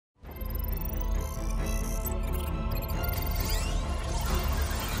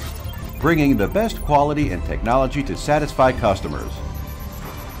bringing the best quality and technology to satisfy customers.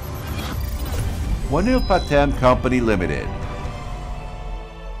 원일파템 Company Limited.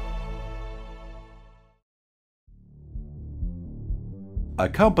 A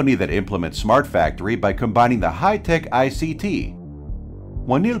company that implements smart factory by combining the high-tech ICT.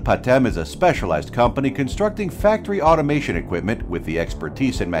 원일파템 is a specialized company constructing factory automation equipment with the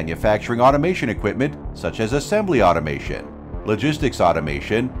expertise in manufacturing automation equipment such as assembly automation, logistics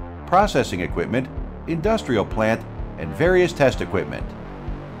automation, processing equipment, industrial plant, and various test equipment.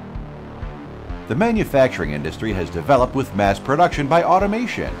 The manufacturing industry has developed with mass production by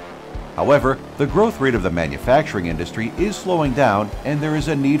automation. However, the growth rate of the manufacturing industry is slowing down and there is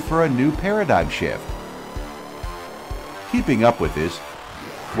a need for a new paradigm shift. Keeping up with this,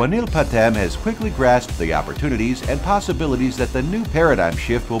 원일파템 has quickly grasped the opportunities and possibilities that the new paradigm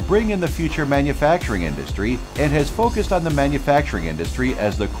shift will bring in the future manufacturing industry and has focused on the manufacturing industry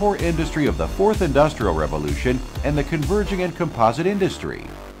as the core industry of the fourth industrial revolution and the converging and composite industry.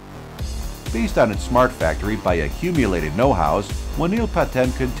 Based on its smart factory by accumulated know-hows,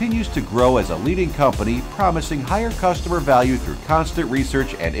 원일파템 continues to grow as a leading company, promising higher customer value through constant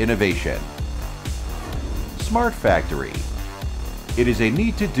research and innovation. Smart factory. It is a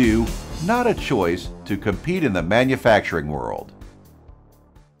need to do, not a choice, to compete in the manufacturing world.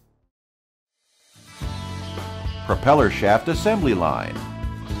 Propeller shaft assembly line.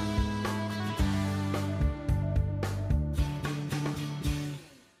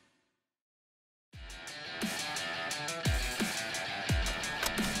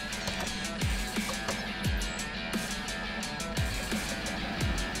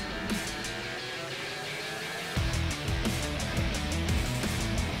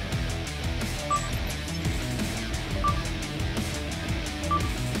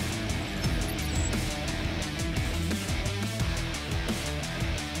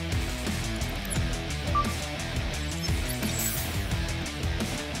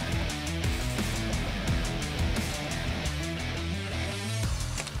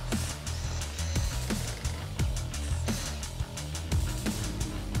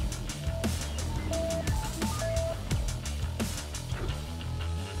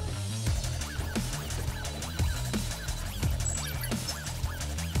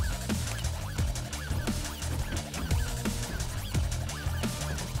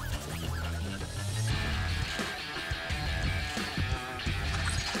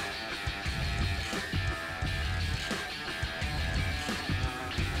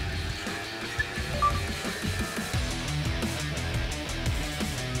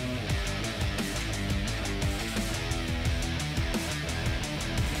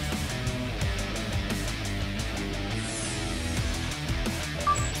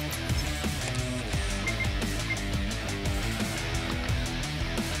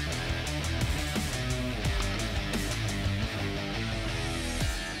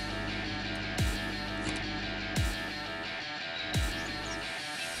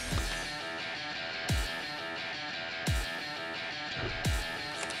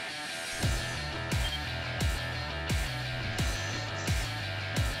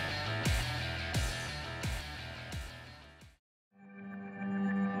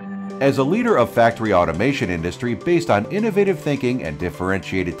 As a leader of factory automation industry based on innovative thinking and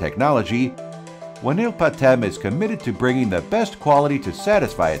differentiated technology, 원일파템 is committed to bringing the best quality to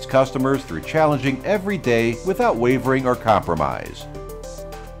satisfy its customers through challenging every day without wavering or compromise.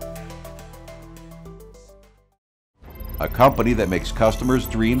 A company that makes customers'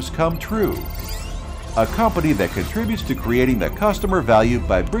 dreams come true. A company that contributes to creating the customer value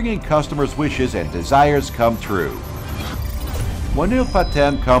by bringing customers' wishes and desires come true.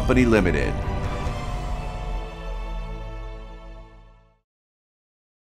 원일파템 Company Limited.